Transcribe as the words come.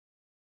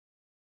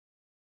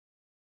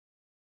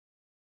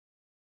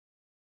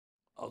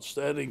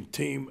Outstanding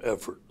team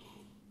effort.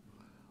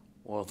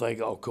 I want to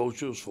thank our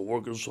coaches for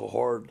working so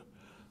hard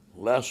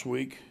last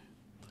week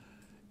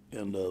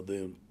and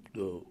then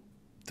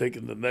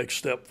taking the next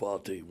step for our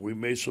team. We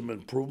made some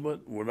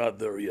improvement. We're not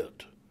there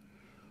yet.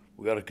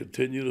 We got to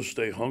continue to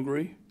stay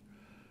hungry,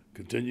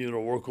 continue to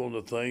work on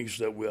the things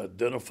that we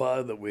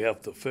identify that we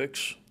have to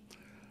fix,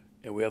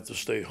 and we have to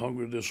stay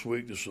hungry this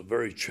week. This is a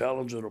very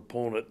challenging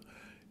opponent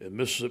in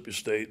Mississippi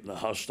State and a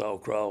hostile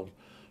crowd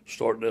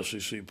starting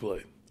SEC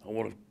play. I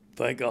want to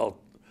thank our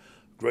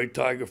great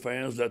Tiger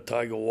fans. That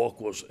Tiger walk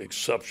was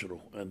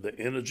exceptional, and the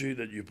energy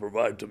that you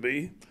provide to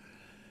me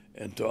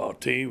and to our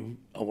team,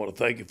 I want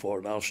to thank you for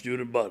it. And our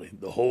student body,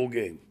 the whole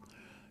game.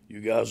 You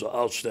guys are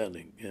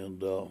outstanding,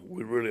 and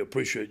we really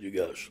appreciate you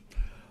guys.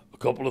 A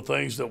couple of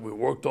things that we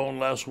worked on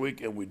last week,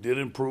 and we did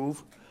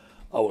improve.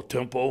 Our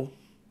tempo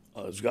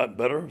has gotten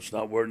better. It's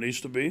not where it needs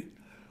to be.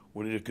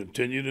 We need to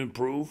continue to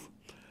improve.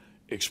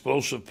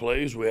 Explosive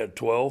plays, we had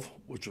 12,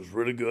 which was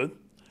really good.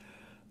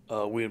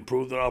 We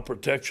improved in our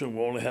protection.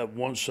 We only have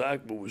 1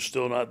 sack, but we're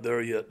still not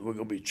there yet. We're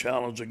going to be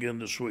challenged again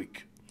this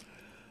week.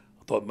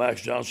 I thought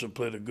Max Johnson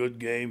played a good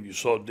game. You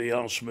saw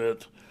Deion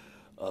Smith,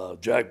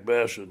 Jack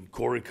Best, and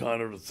Corey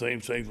Connor, the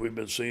same things we've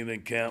been seeing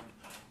in camp.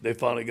 They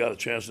finally got a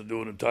chance to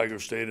do it in Tiger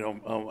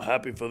Stadium. I'm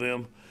happy for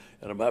them,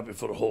 and I'm happy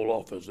for the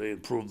whole offense. They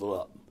improved a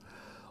lot.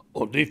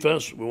 On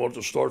defense, we want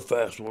to start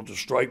fast. We want to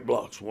strike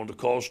blocks. We want to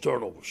cause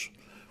turnovers.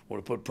 We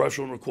want to put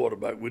pressure on the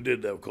quarterback. We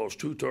did that. We caused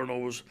 2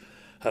 turnovers,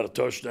 had a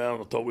touchdown.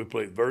 I thought we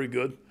played very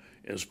good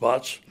in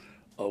spots.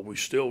 We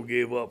still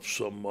gave up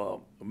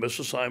some missed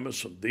assignments,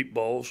 some deep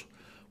balls.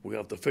 We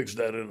have to fix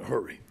that in a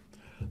hurry.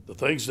 The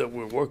things that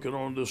we're working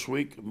on this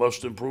week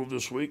must improve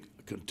this week.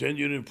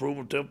 Continue to improve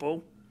in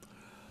tempo.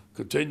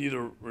 Continue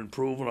to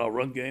improve in our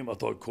run game. I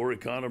thought Corey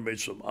Connor made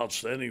some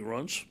outstanding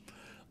runs.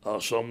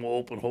 Some were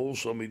open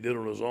holes, some he did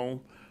on his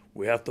own.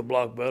 We have to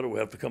block better. We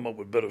have to come up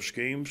with better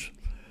schemes.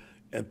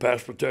 And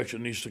pass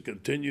protection needs to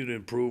continue to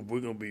improve.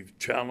 We're going to be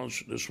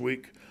challenged this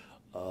week.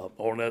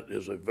 Arnett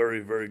is a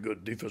very, very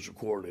good defensive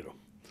coordinator.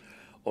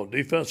 On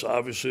defense,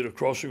 obviously the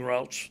crossing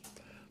routes,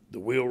 the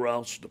wheel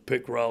routes, the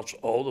pick routes,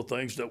 all the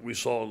things that we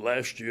saw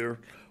last year,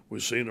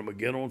 we've seen them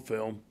again on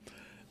film,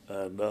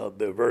 and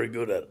they're very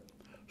good at it.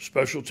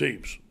 Special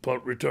teams,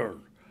 punt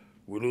return.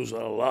 We're losing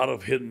a lot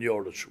of hidden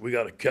yardage. We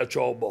got to catch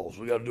all balls.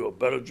 We got to do a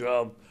better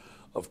job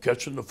of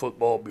catching the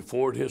football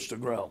before it hits the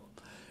ground.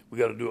 We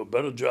got to do a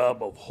better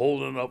job of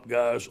holding up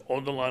guys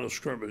on the line of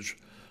scrimmage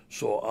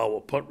so our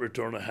punt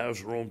returner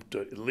has room to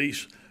at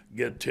least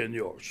get 10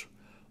 yards.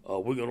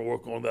 We're going to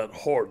work on that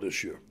hard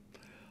this year.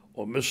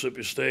 On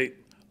Mississippi State,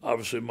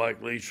 obviously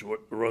Mike Leach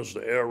runs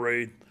the air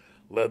raid,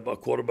 led by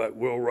quarterback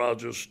Will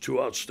Rogers,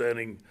 2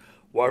 outstanding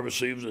wide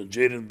receivers in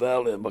Jaden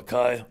Valley and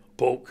Makai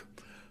Polk,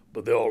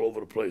 but they're all over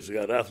the place. They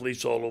got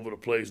athletes all over the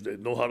place. They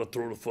know how to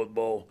throw the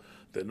football.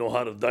 They know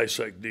how to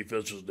dissect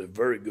defenses. They're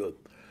very good.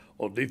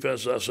 On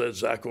defense, as I said,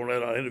 Zach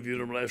Arnett, I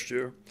interviewed him last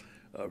year.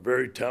 A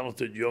very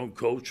talented young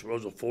coach,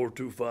 runs a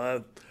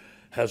 4.25,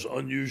 has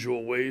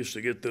unusual ways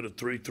to get to the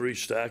 3-3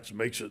 stacks,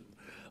 makes it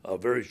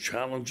very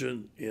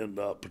challenging in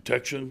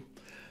protection.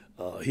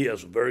 He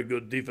has a very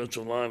good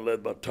defensive line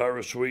led by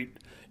Tyra Sweet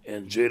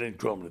and Jaden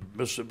Crumley.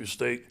 Mississippi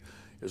State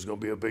is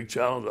going to be a big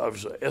challenge.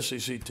 Obviously, an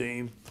SEC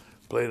team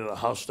playing in a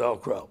hostile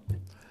crowd.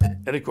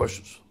 Any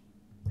questions?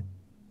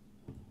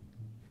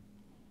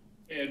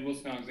 Ed,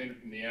 Wilson Alexander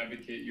from The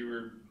Advocate. You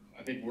were,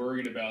 I think,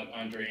 worried about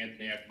Andre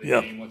Anthony after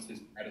the game. What's his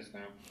status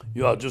now?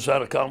 Yeah, I just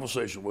had a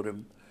conversation with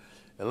him.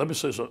 And let me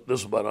say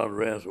this about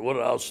Andre Anthony. What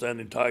an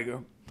outstanding Tiger.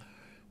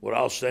 What an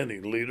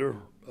outstanding leader.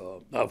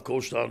 I've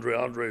coached Andre.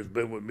 Andre has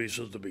been with me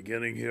since the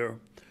beginning here.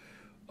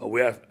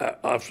 We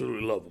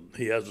absolutely love him.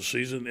 He has a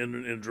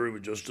season-ending injury. We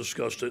just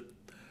discussed it.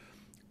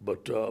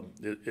 But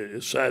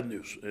it's sad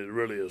news. It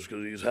really is,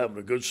 because he's having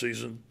a good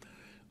season.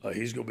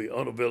 He's going to be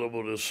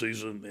unavailable this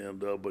season,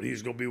 but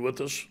he's going to be with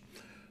us.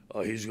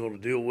 He's going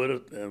to deal with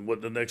it, and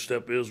what the next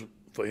step is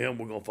for him,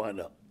 we're going to find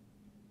out.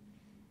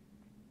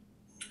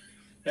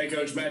 Hey,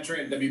 Coach, Matt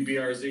Trent,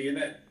 WBRZ. And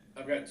that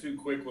I've got 2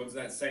 quick ones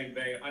in that same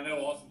vein. I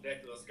know Austin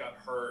Deculus got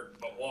hurt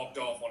but walked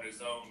off on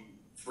his own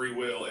free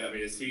will. I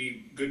mean, is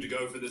he good to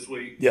go for this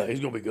week? Yeah, he's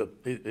going to be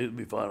good. He'll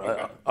be fine.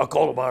 Okay. I'll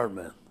call him Iron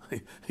Man.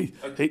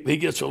 He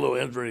gets a little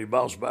injury and he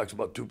bounces back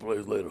about 2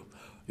 plays later.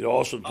 You know,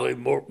 Austin played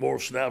more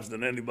snaps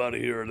than anybody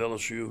here at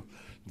LSU.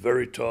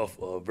 Very tough,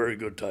 very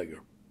good Tiger.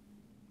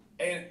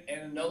 And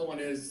another one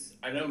is,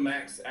 I know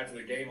Max, after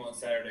the game on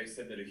Saturday,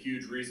 said that a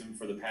huge reason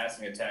for the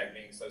passing attack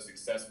being so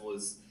successful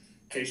is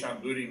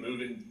Kayshon Boutte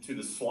moving to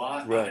the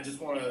slot. Right. I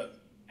just want to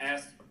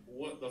ask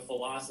what the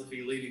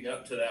philosophy leading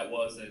up to that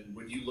was, and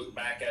when you look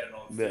back at it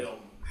on film,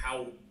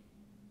 how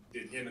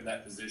did him in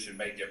that position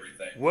make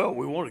everything? Well,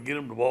 we want to get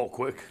him the ball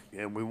quick,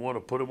 and we want to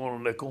put him on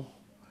a nickel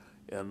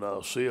and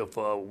see if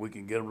we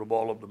can get him the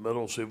ball up the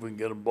middle, see if we can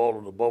get him the ball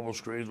on the bubble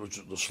screens, which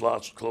is the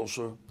slots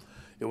closer.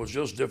 It was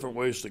just different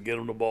ways to get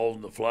him the ball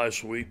in the fly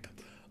sweep,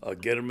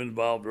 get him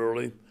involved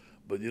early.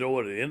 But you know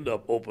what? It ended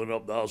up opening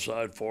up the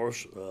outside for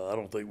us. I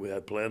don't think we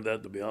had planned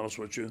that, to be honest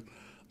with you.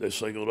 they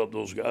singled up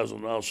those guys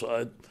on the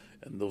outside,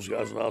 and those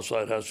guys on the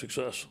outside had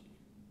success.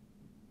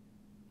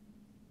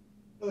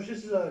 Coach,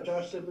 this is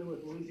Josh Sibley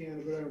with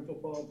Louisiana Gridiron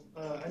Football.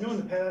 I know in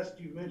the past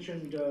you've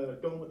mentioned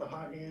going with the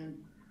hot hand.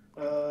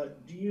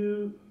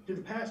 Do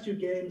the past two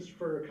games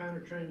for Connor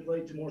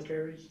translate to more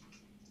carries?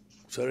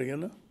 Say it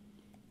again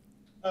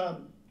now?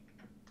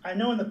 I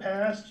know in the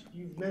past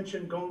you've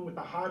mentioned going with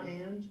the hot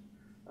hand.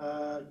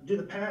 Do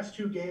the past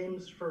two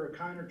games for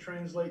Connor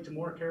translate to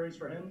more carries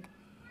for him?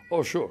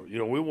 Oh, sure. You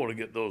know, we want to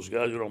get those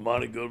guys. You know,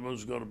 Monty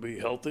Goodman's going to be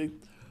healthy.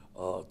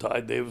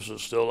 Ty Davis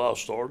is still our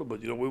starter,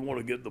 but, you know, we want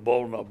to get the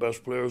ball in our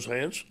best players'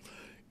 hands.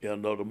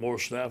 And the more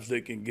snaps they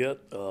can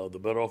get, the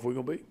better off we're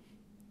going to be.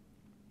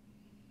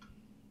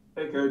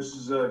 Hey, Coach, this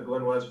is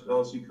Glenn West with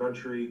LSU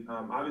Country.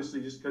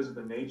 Obviously, just because of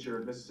the nature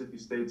of Mississippi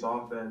State's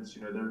offense,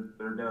 you know,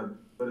 they're going to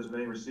put as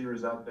many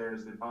receivers out there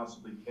as they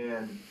possibly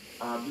can.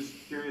 Just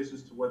curious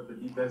as to what the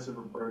defensive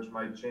approach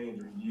might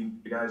change. Do you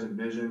guys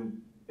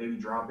envision maybe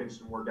dropping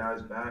some more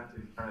guys back to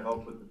kind of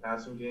help with the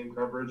passing game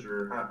coverage,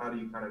 or how do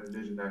you kind of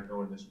envision that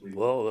going this week?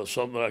 Well, that's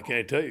something that I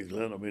can't tell you,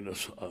 Glenn. I mean,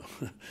 it's,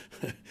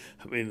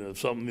 it's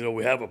something, you know,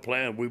 we have a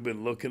plan. We've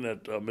been looking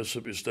at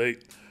Mississippi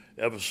State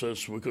ever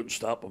since we couldn't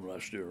stop them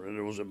last year, and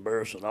it was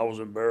embarrassing. I was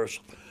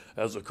embarrassed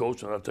as a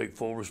coach, and I take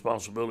full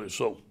responsibility.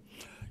 So,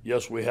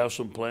 yes, we have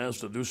some plans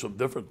to do some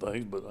different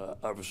things, but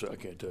obviously I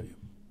can't tell you.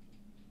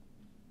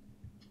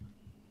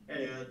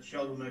 Hey,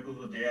 Sheldon Nichols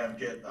with the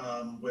Advocate.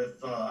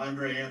 With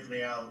Andre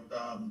Anthony out,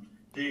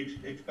 do you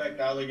expect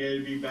Alligator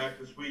to be back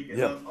this week? And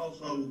Yeah.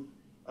 also,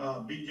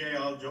 BJ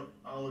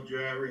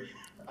Ojulari.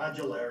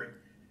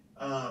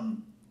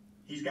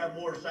 He's got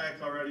more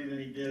sacks already than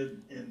he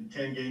did in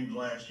 10 games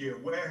last year.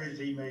 Where has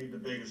he made the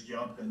biggest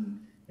jump, and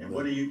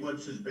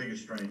what's his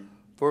biggest strength?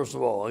 First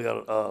of all, I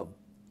got to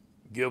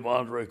give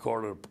Andre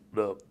Carter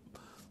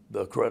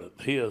the credit.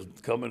 He has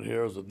come in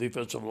here as a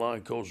defensive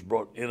line coach,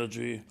 brought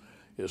energy,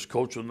 is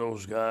coaching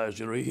those guys.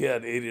 You know, he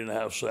had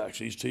 80.5 sacks.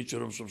 He's teaching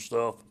them some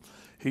stuff.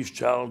 He's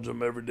challenging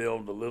them every day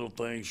on the little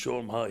things,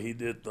 showing them how he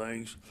did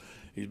things.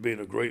 He's being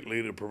a great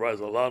leader,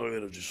 provides a lot of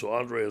energy. So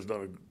Andre has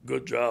done a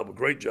great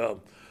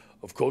job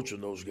of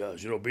coaching those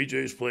guys. You know,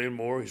 BJ's playing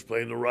more. He's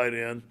playing the right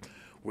end.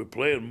 We're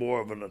playing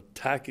more of an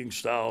attacking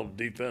style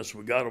defense.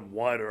 We got him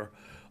wider.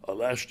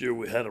 Last year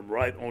we had him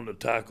right on the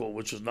tackle,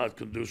 which is not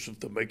conducive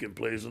to making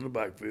plays in the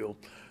backfield.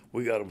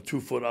 We got him 2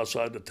 foot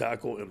outside the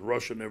tackle and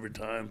rushing every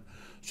time,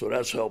 so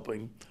that's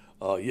helping.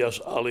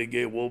 Yes, Ali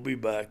Gay will be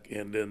back,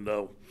 and then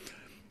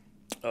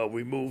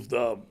we moved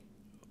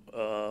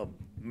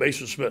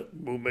Mason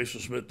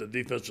Smith to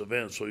defensive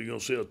end, so you're going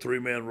to see a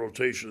 3-man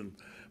rotation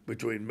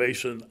between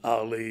Mason,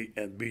 Ali,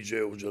 and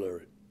BJ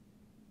Ojulari.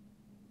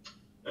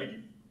 Thank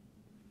you.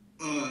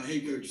 Hey,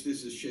 Coach,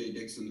 this is Shay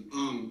Dixon.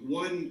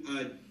 One,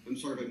 I'm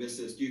sorry if I missed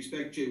this. Do you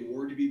expect Jay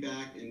Ward to be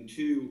back? And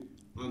two,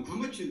 how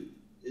much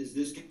is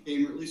this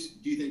game, or at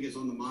least do you think is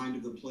on the mind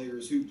of the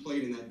players who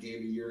played in that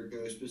game a year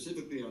ago,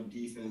 specifically on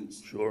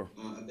defense? Sure.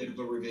 A bit of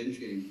a revenge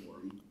game for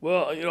them.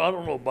 Well, you know, I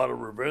don't know about a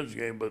revenge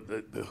game, but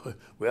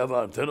we have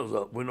our antennas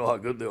up. We know how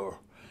good they are.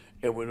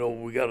 And we know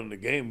when we got in the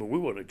game, but we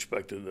weren't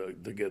expecting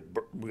to get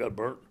we got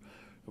burnt.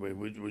 I mean,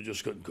 we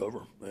just couldn't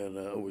cover,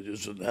 and we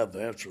just didn't have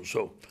the answers.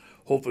 So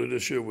hopefully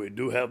this year we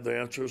do have the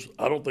answers.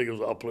 I don't think it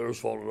was our players'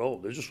 fault at all.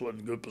 They just weren't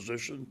in good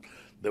position.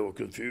 They were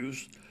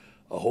confused.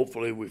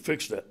 Hopefully we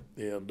fix that.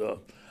 And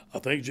I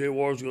think Jay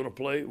Ward's going to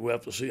play. We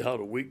have to see how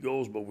the week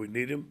goes, but we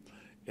need him.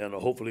 And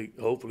hopefully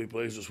he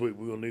plays this week.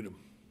 We're going to need him.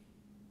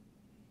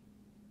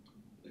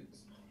 Thanks.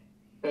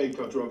 Hey,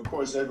 Coach, well, of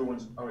course,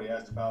 everyone's already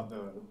asked about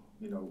the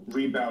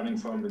rebounding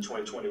from the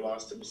 2020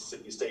 loss to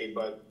Mississippi State,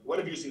 but what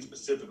have you seen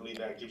specifically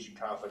that gives you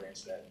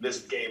confidence that this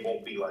game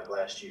won't be like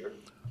last year?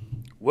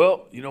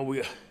 Well, you know,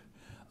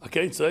 I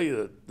can't tell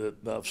you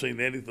that I've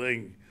seen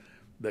anything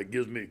that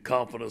gives me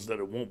confidence that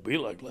it won't be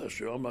like last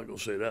year. I'm not going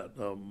to say that.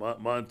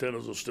 My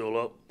antennas are still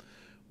up.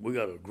 We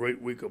got a great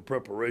week of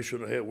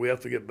preparation ahead. We have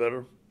to get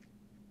better.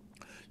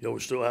 You know, we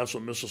still have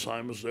some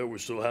misassignments there. We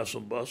still have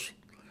some busts.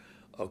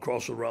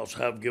 Crossing routes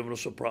have given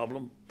us a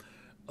problem.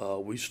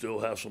 We still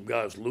have some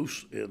guys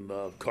loose in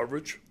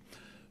coverage.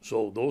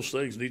 So those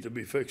things need to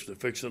be fixed. They're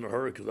fixed in a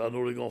hurry because I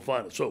know they're going to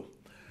find it. So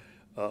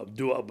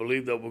do I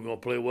believe that we're going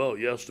to play well?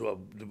 Yes. Do I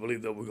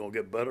believe that we're going to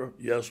get better?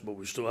 Yes, but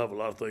we still have a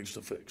lot of things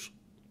to fix.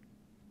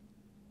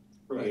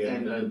 Right,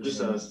 and just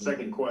a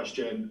second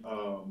question.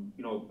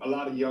 A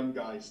lot of young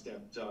guys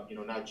stepped up,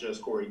 not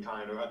just Corey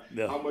Kiner.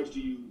 Yeah. How much do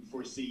you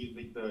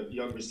foresee the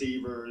young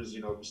receivers,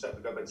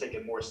 stepping up and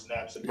taking more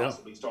snaps and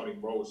possibly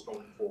starting roles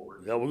going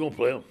forward? Yeah, we're going to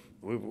play them.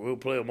 We'll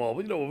play them all.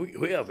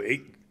 We have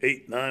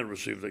 9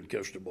 receivers that can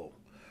catch the ball.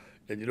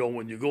 And,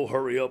 when you go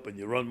hurry up and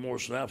you run more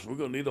snaps, we're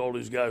going to need all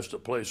these guys to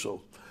play.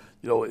 So,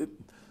 it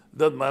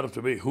doesn't matter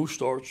to me who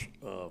starts.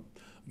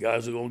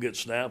 Guys are going to get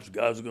snaps.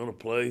 Guys are going to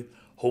play.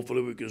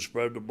 Hopefully we can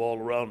spread the ball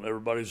around and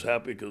everybody's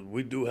happy because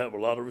we do have a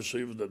lot of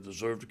receivers that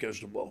deserve to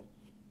catch the ball.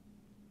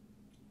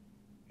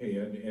 Hey,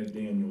 Ed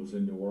Daniels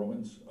in New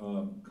Orleans.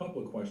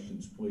 Couple of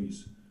questions,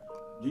 please.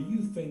 Do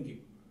you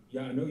think,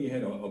 I know you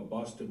had a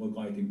bust, it looked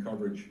like, in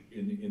coverage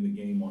in the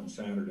game on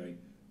Saturday.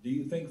 do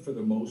you think for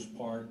the most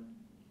part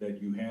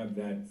that you have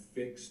that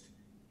fixed?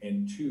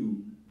 And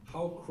two,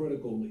 how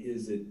critical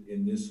is it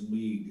in this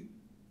league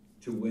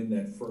to win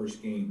that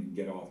first game and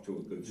get off to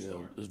a good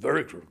start? Yeah, it's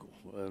very critical.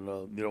 And,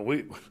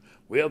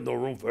 we have no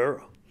room for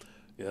error.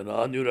 And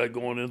I knew that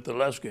going into the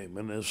last game,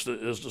 and it's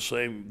the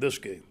same this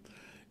game.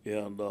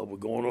 And we're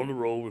going on the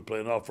road. We're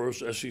playing our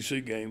first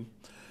SEC game.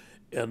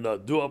 And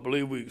do I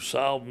believe we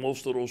solved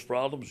most of those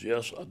problems?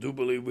 Yes, I do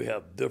believe we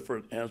have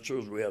different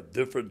answers. We have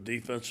different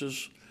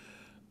defenses.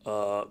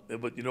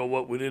 But you know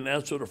what? We didn't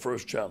answer the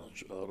first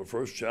challenge. The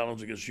first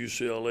challenge against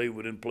UCLA,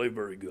 we didn't play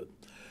very good.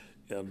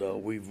 And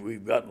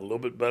we've gotten a little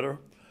bit better.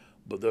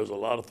 But there's a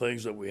lot of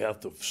things that we have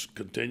to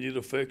continue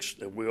to fix,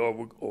 and we are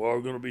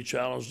going to be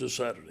challenged this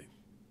Saturday.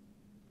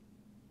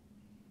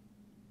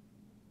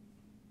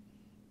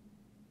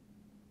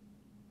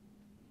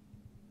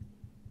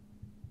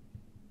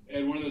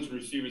 And one of those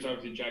receivers,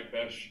 obviously Jack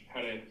Besh,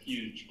 had a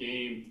huge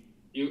game.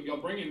 Y'all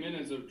bring him in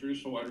as a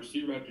traditional wide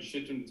receiver, have to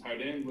shift him to tight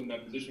end when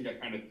that position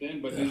got kind of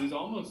thin. But does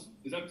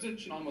that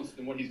position almost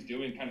in what he's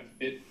doing kind of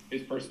fit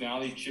his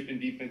personality, chipping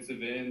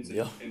defensive ends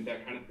and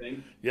that kind of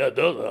thing? Yeah, it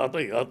does. I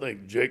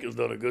think Jake has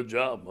done a good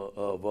job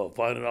of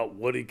finding out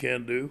what he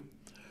can do.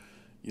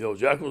 You know,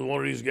 Jack was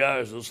one of these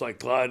guys, just like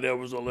Clyde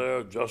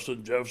Edwards-Helaire,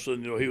 Justin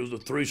Jefferson. You know, he was a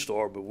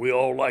 3-star, but we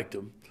all liked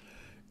him.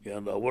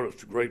 And what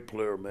a great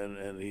player, man!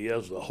 And he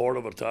has the heart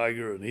of a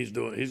tiger, and he's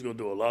going to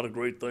do a lot of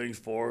great things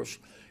for us.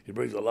 He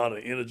brings a lot of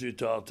energy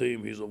to our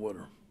team. He's a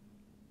winner.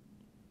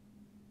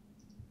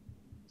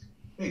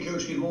 Hey,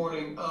 Coach. Good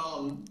morning.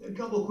 A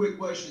couple of quick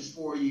questions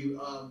for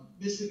you.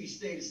 Mississippi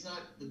State is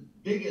not the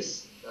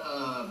biggest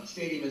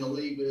stadium in the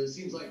league, but it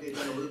seems like they've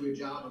done a really good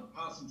job of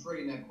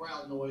concentrating that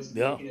crowd noise and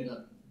making it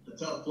a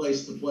tough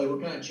place to play.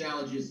 What kind of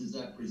challenges does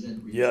that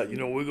present for you? Yeah, you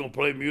know, we're going to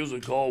play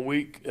music all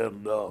week,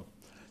 and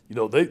you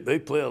know, they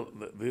play,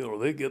 you know,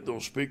 they get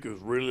those speakers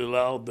really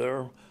loud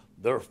there.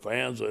 Their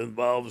fans are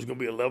involved. It's going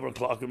to be 11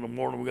 o'clock in the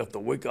morning. We got to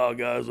wake our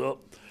guys up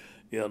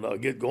and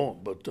get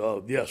going. But,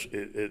 yes,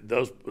 it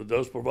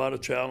does provide a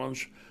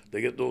challenge.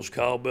 They get those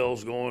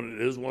cowbells going.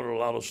 It is one of the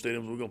loudest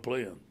stadiums we're going to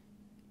play in.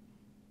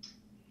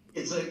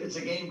 It's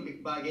a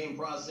game-by-game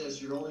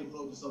process. You're only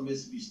focused on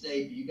Mississippi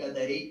State. You got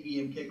that 8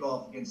 p.m.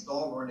 kickoff against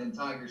Auburn in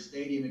Tiger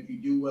Stadium. If you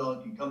do well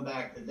and can come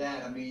back to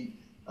that, I mean,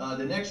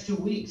 the next 2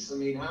 weeks, I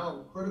mean,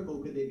 how critical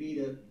could they be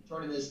to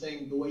turning this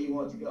thing the way you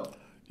want it to go?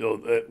 You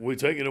know, we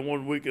take it in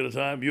 1 week at a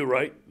time. You're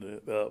right.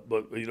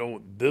 But, you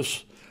know,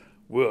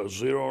 we're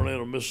zeroing in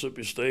on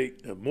Mississippi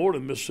State. And more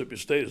than Mississippi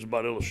State, it's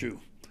about LSU.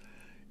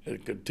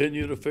 And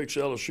continue to fix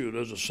LSU.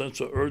 There's a sense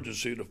of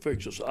urgency to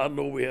fix us. I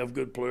know we have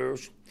good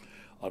players.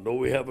 I know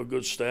we have a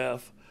good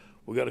staff.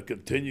 We got to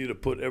continue to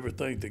put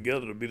everything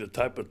together to be the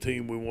type of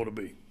team we want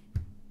to be.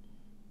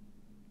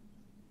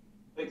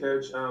 Hey,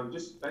 Coach.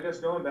 Just, I guess,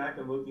 going back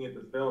and looking at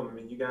the film, I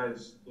mean, you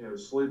guys, you know,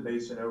 slid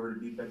Mason over to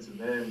defensive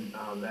end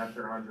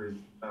after Andre's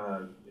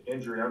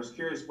injury. I was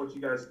curious what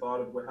you guys thought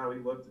of how he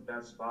looked at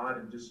that spot,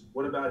 and just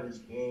what about his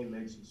game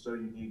makes him so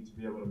unique to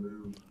be able to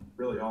move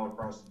really all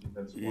across the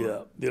defensive line?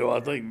 Yeah, you know,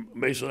 I think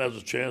Mason has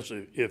a chance.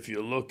 If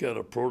you look at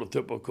a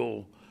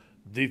prototypical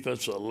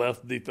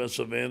left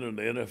defensive end in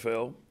the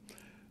NFL,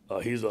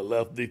 he's a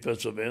left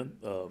defensive end.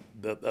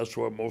 That's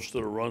where most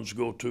of the runs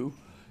go to.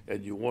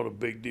 And you want a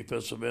big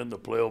defensive end to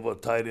play over a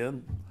tight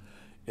end.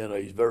 And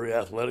he's very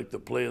athletic to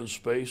play in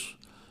space.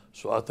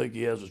 So I think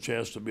he has a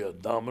chance to be a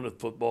dominant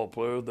football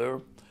player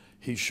there.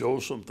 He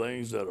shows some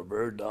things that are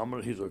very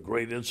dominant. He's a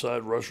great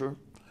inside rusher.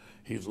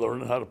 He's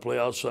learning how to play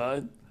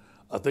outside.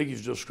 I think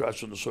he's just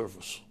scratching the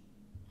surface.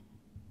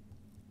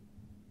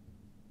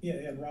 Yeah,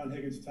 and Ron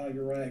Higgins,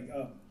 Tiger Rag.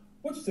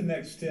 What's the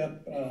next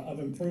step of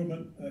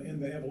improvement in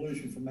the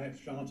evolution for Max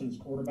Johnson as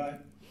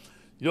quarterback?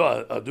 You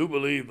know, I do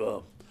believe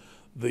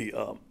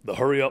the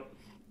hurry up,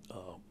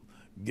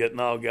 getting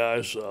our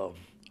guys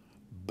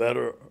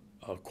better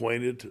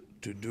acquainted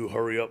to do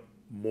hurry up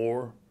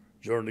more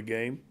during the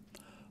game.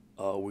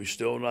 We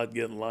still not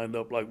getting lined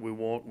up like we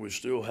want. We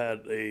still had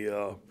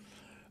a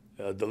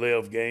delay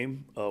of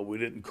game. We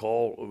didn't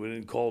call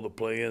the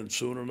play in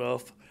soon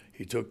enough.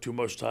 He took too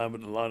much time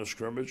at the line of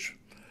scrimmage.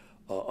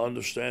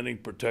 Understanding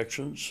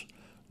protections,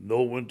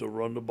 know when to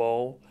run the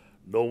ball,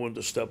 know when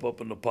to step up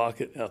in the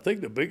pocket. And I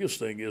think the biggest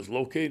thing is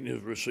locating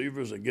his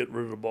receivers and getting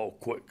rid of the ball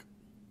quick.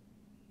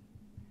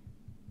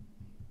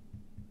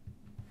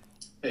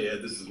 Hey,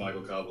 Ed, this is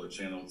Michael Cobbler,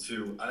 Channel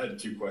 2. I had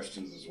 2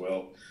 questions as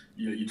well.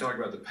 You talk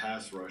about the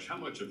pass rush. How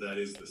much of that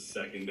is the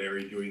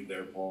secondary doing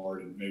their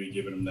part and maybe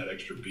giving them that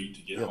extra beat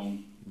to get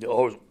home? It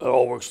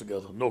all works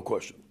together, no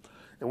question.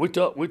 And we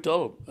tell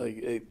them,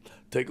 hey,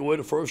 take away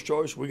the first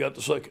choice, we got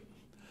the second.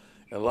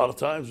 And a lot of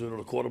times, you know,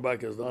 the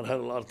quarterback has not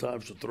had a lot of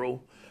times to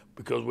throw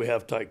because we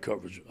have tight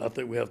coverage. I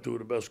think we have 2 of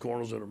the best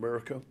corners in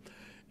America.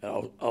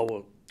 And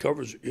our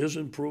coverage is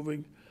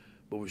improving,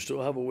 but we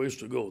still have a ways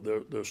to go.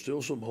 There's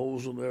still some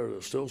holes in there.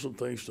 There's still some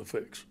things to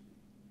fix.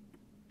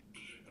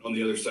 On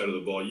the other side of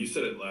the ball, you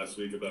said it last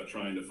week about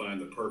trying to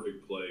find the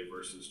perfect play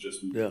versus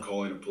just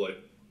calling a play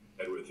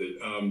with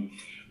it.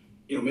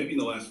 You know, maybe in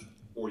the last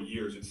 4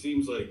 years, it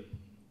seems like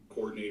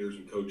coordinators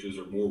and coaches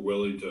are more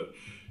willing to,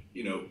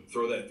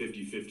 throw that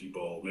 50-50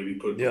 ball, maybe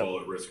put the ball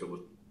at risk a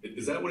little.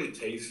 Is that what it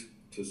takes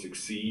to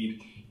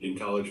succeed in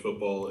college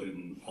football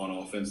and on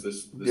offense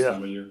this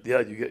time of year? Yeah,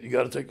 you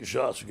got to take your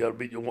shots. You got to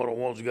beat your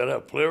one-on-ones. You got to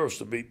have players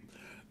to beat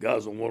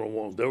guys on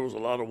one-on-ones. There was a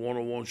lot of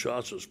one-on-one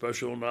shots,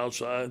 especially on the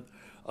outside.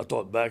 I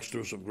thought Bax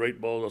threw some great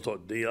balls. I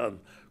thought Dion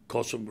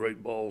caught some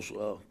great balls.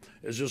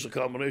 It's just a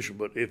combination.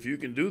 But if you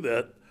can do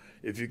that,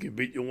 if you can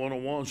beat your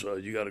one-on-ones,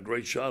 you got a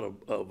great shot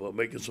of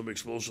making some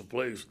explosive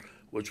plays,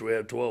 which we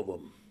had 12 of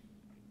them.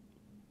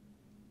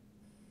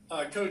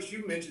 Coach,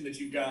 you mentioned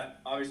that you've got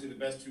obviously the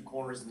best two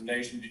corners in the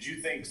nation. Did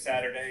you think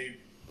Saturday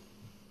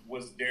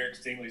was Derek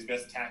Stingley's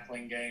best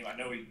tackling game? I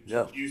know he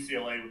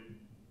UCLA,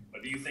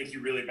 but do you think he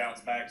really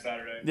bounced back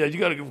Saturday? Yeah, you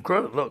got to give him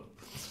credit. Look,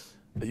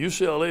 at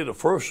UCLA,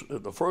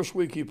 the first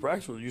week he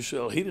practiced with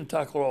UCLA, he didn't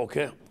tackle all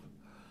camp.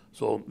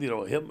 So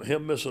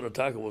him missing a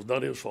tackle was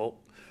not his fault.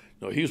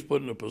 He was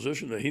put in a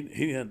position that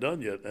he hadn't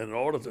done yet. And in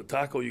order to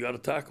tackle, you got to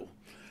tackle.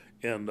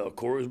 And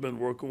Corey's been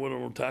working with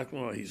him on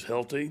tackling. He's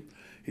healthy.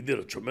 He did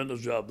a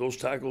tremendous job. Those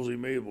tackles he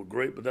made were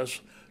great, but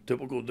that's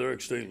typical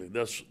Derek Stingley.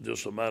 That's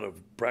just a matter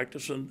of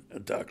practicing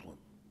and tackling.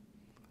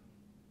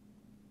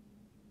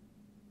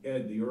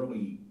 Ed, the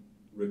early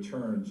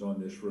returns on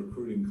this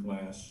recruiting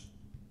class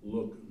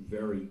look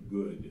very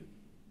good.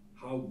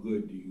 How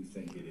good do you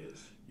think it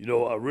is?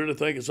 I really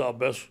think it's our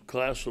best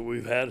class that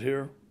we've had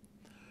here.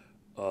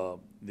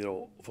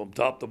 From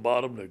top to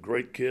bottom, they're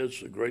great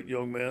kids, they're great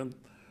young men,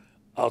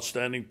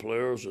 outstanding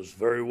players. It's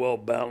very well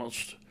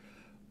balanced.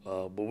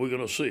 But we're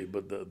going to see.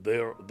 But they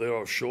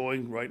are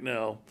showing right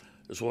now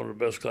it's one of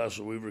the best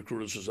classes we've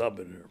recruited since I've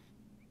been here.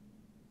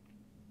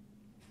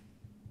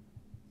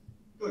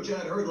 Coach, I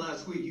had heard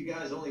last week you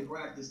guys only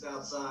practiced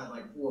outside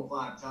like 4 or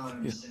 5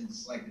 times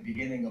since like the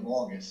beginning of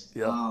August.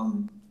 Yeah.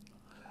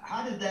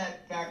 How did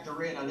that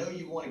factor in? I know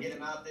you want to get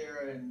him out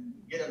there and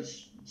get him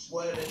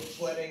sweating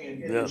and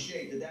get him in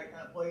shape. Did that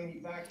kind of play any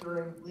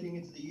factor in leading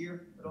into the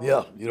year at all?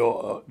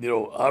 Yeah.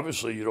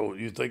 Obviously,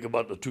 you think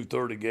about the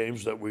 2:30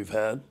 games that we've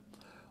had.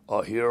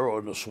 Here or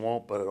in the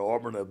swamp at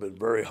Auburn have been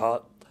very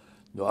hot.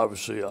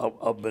 Obviously,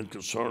 I've been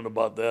concerned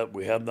about that.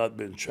 We have not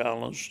been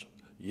challenged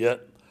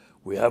yet.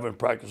 We haven't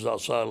practiced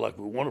outside like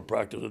we want to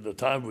practice. At the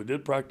time we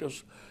did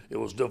practice, it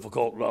was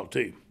difficult on our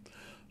team.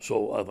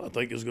 So I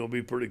think it's going to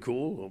be pretty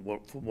cool.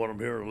 From what I'm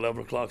hearing,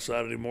 11 o'clock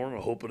Saturday morning,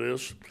 I hope it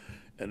is,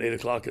 and 8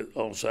 o'clock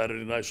on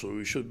Saturday night, so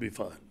we should be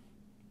fine.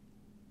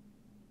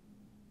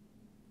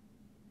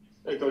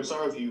 Hey, Coach,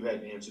 sorry if you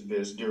hadn't answered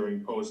this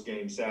during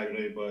post-game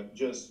Saturday, but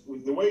just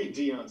with the way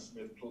Deion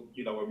Smith,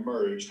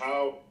 emerged,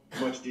 how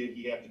much did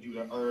he have to do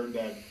to earn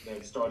that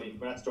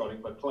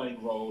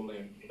playing role,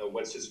 and,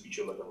 what's his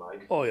future looking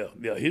like? Oh, yeah,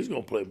 he's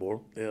going to play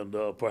more and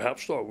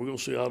perhaps start. We're going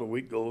to see how the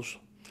week goes.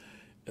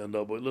 And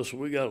but listen,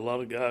 we got a lot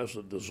of guys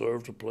that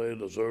deserve to play,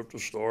 deserve to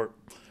start.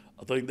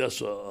 I think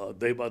that's a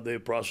day-by-day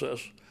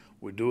process.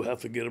 We do have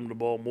to get him the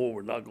ball more.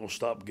 We're not going to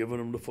stop giving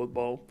him the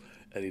football,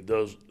 and he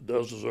does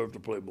deserve to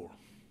play more.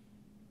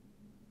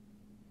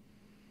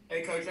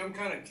 Hey, Coach, I'm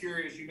kind of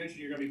curious. You mentioned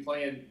you're going to be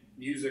playing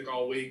music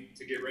all week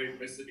to get ready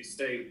for Mississippi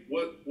State.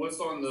 What's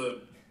on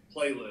the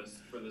playlist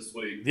for this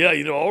week?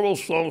 Yeah, all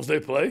those songs they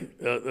play,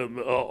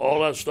 all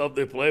that stuff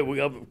they play. We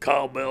have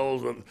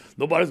cowbells, and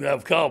nobody's going to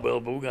have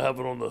cowbells, but we're going to have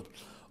it on the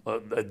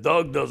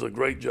Doug does a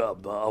great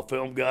job. Our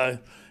film guy,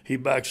 he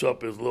backs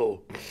up his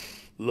little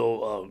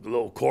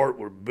court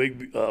with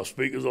big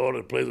speakers on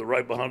it, plays it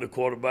right behind the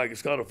quarterback.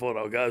 It's kind of fun.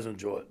 Our guys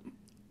enjoy it.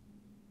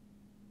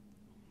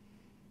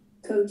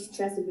 Coach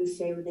Chessa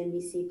Boucher with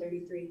NBC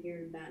 33 here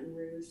in Baton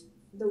Rouge.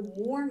 The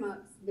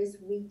warm-ups this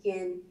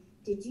weekend,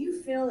 did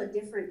you feel a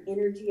different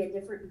energy, a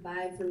different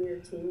vibe from your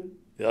team?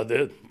 Yeah, I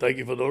did. Thank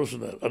you for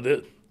noticing that. I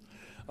did.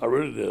 I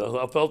really did.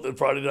 I felt it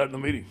Friday night in the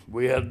meeting.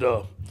 We had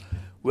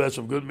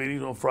some good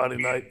meetings on Friday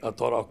night. I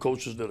thought our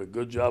coaches did a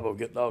good job of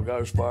getting our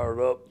guys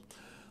fired up.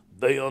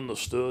 They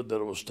understood that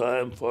it was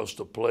time for us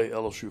to play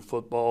LSU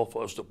football,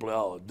 for us to play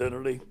our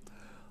identity.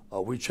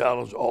 We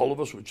challenged all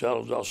of us. We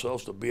challenged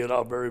ourselves to be at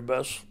our very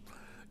best.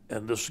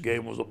 And this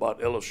game was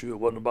about LSU. It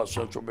wasn't about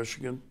Central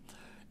Michigan.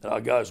 And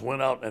our guys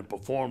went out and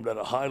performed at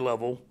a high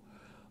level,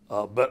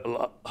 but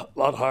a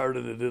lot higher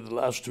than they did the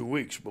last 2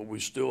 weeks. But we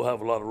still have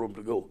a lot of room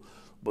to go.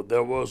 But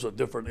there was a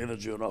different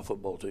energy on our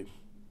football team.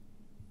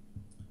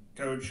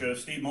 Coach,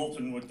 Steve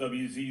Moulton with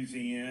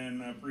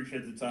WZZN. I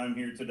appreciate the time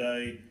here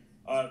today.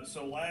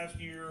 So last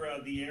year,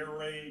 the air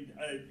raid,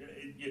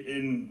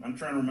 and I'm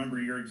trying to remember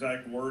your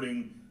exact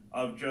wording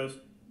of just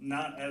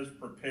not as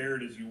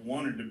prepared as you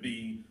wanted to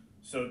be.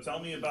 So tell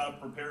me about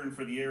preparing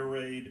for the air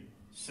raid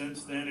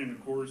since then, and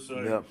of course,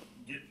 getting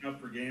up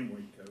for game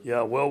week, Coach.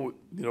 Yeah, well,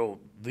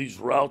 these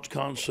route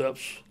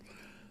concepts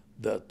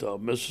that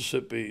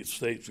Mississippi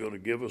State's going to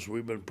give us,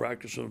 we've been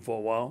practicing for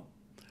a while.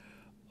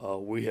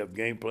 We have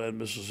game planned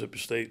Mississippi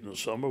State in the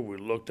summer. We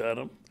looked at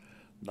them.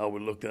 Now we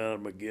looked at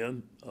them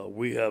again.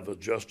 We have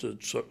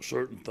adjusted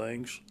certain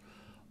things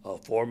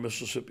for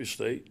Mississippi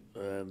State,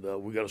 and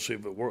we got to see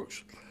if it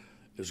works.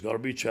 It's going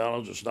to be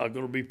challenged. It's not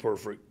going to be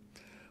perfect,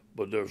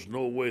 but there's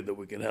no way that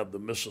we can have the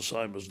missed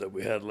assignments that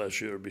we had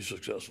last year to be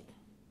successful.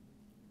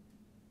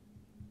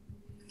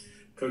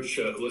 Coach,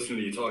 listening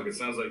to you talk, it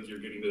sounds like you're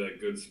getting to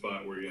that good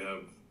spot where you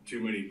have too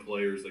many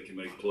players that can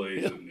make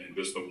plays and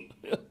just the.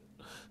 Yeah.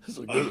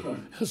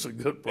 It's a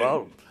good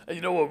problem. And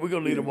you know what? We're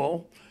going to need them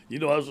all. You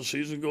know, as the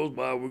season goes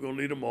by, we're going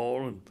to need them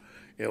all.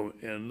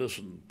 And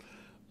listen,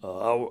 I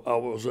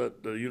was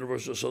at the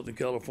University of Southern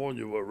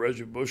California where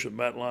Reggie Bush and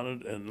Matt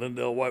Leinart and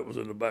Lindell White was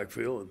in the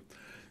backfield, and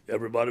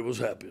everybody was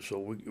happy. So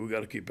we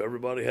got to keep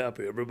everybody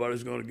happy.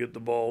 Everybody's going to get the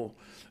ball,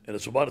 and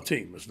it's about a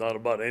team. It's not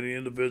about any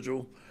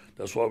individual.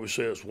 That's why we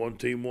say it's one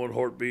team, one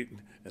heartbeat,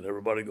 and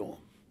everybody going.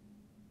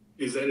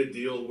 Is that a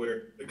deal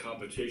where the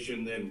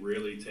competition then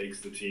really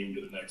takes the team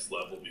to the next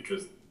level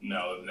because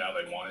now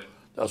they want it?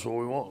 That's what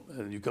we want.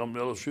 And you come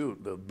to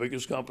LSU, the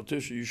biggest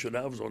competition you should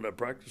have is on that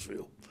practice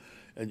field.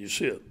 And you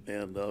see it.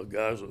 And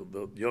guys,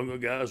 the younger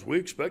guys, we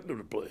expect them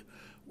to play.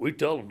 We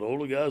tell them, the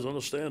older guys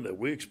understand that.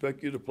 We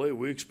expect you to play.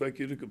 We expect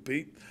you to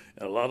compete.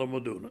 And a lot of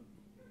them are doing it.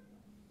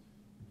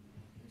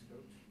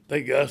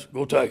 Thank you, guys.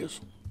 Go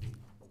Tigers.